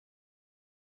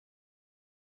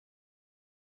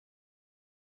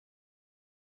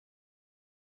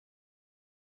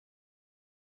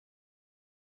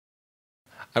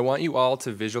I want you all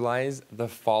to visualize the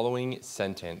following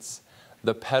sentence.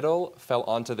 The petal fell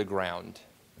onto the ground.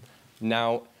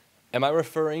 Now, am I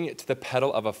referring to the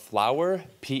petal of a flower,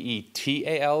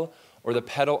 P-E-T-A-L, or the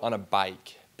petal on a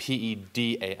bike,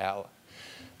 P-E-D-A-L?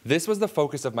 This was the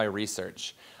focus of my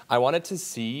research. I wanted to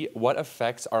see what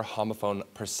affects our homophone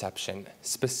perception,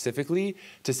 specifically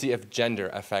to see if gender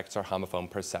affects our homophone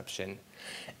perception.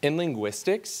 In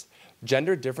linguistics,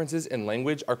 gender differences in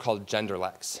language are called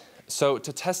genderlex. So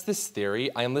to test this theory,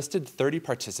 I enlisted 30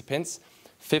 participants,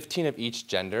 15 of each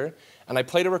gender, and I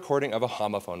played a recording of a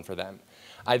homophone for them.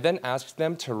 I then asked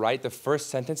them to write the first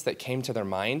sentence that came to their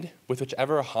mind with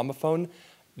whichever homophone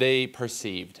they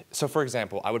perceived. So for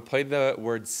example, I would play the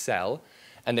word sell,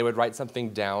 and they would write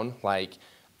something down like,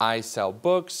 I sell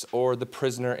books, or the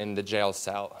prisoner in the jail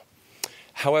cell.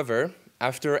 However,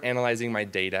 after analyzing my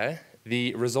data,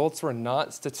 the results were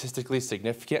not statistically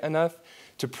significant enough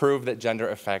to prove that gender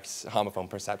affects homophone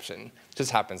perception. It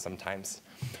just happens sometimes.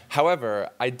 However,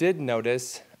 I did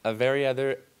notice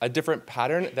a different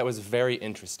pattern that was very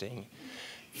interesting.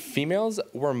 Females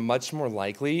were much more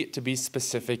likely to be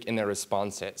specific in their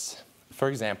responses. For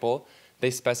example,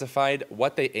 they specified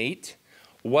what they ate,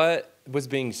 what was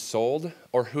being sold,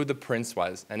 or who the prince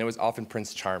was, and it was often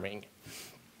Prince Charming.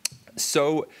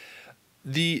 So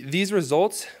these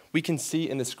results we can see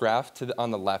in this graph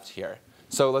on the left here.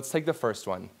 So let's take the first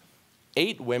one.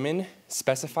 8 women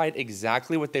specified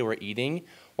exactly what they were eating,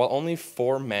 while only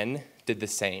 4 men did the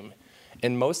same.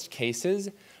 In most cases,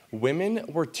 women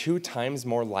were 2 times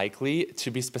more likely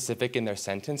to be specific in their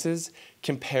sentences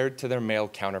compared to their male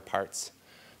counterparts.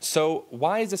 So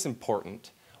why is this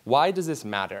important? Why does this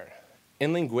matter?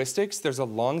 In linguistics, there's a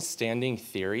long-standing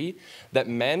theory that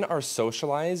men are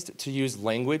socialized to use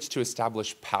language to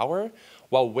establish power,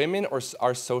 while women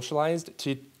are socialized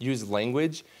to use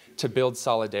language to build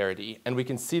solidarity. And we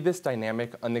can see this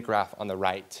dynamic on the graph on the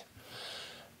right.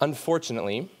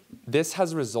 Unfortunately, this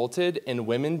has resulted in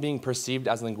women being perceived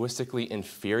as linguistically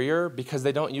inferior because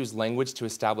they don't use language to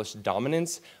establish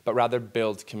dominance, but rather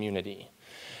build community.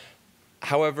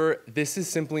 However, this is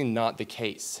simply not the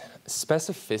case.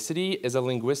 Specificity is a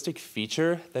linguistic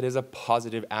feature that is a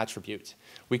positive attribute.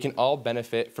 We can all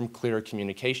benefit from clearer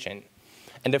communication.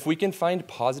 And if we can find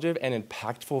positive and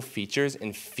impactful features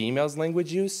in females'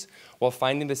 language use while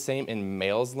finding the same in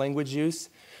males' language use,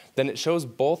 then it shows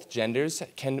both genders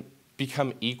can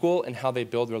become equal in how they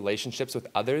build relationships with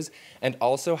others and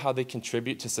also how they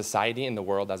contribute to society and the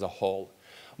world as a whole.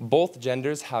 Both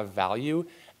genders have value,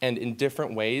 and in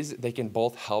different ways, they can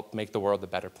both help make the world a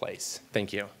better place.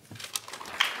 Thank you.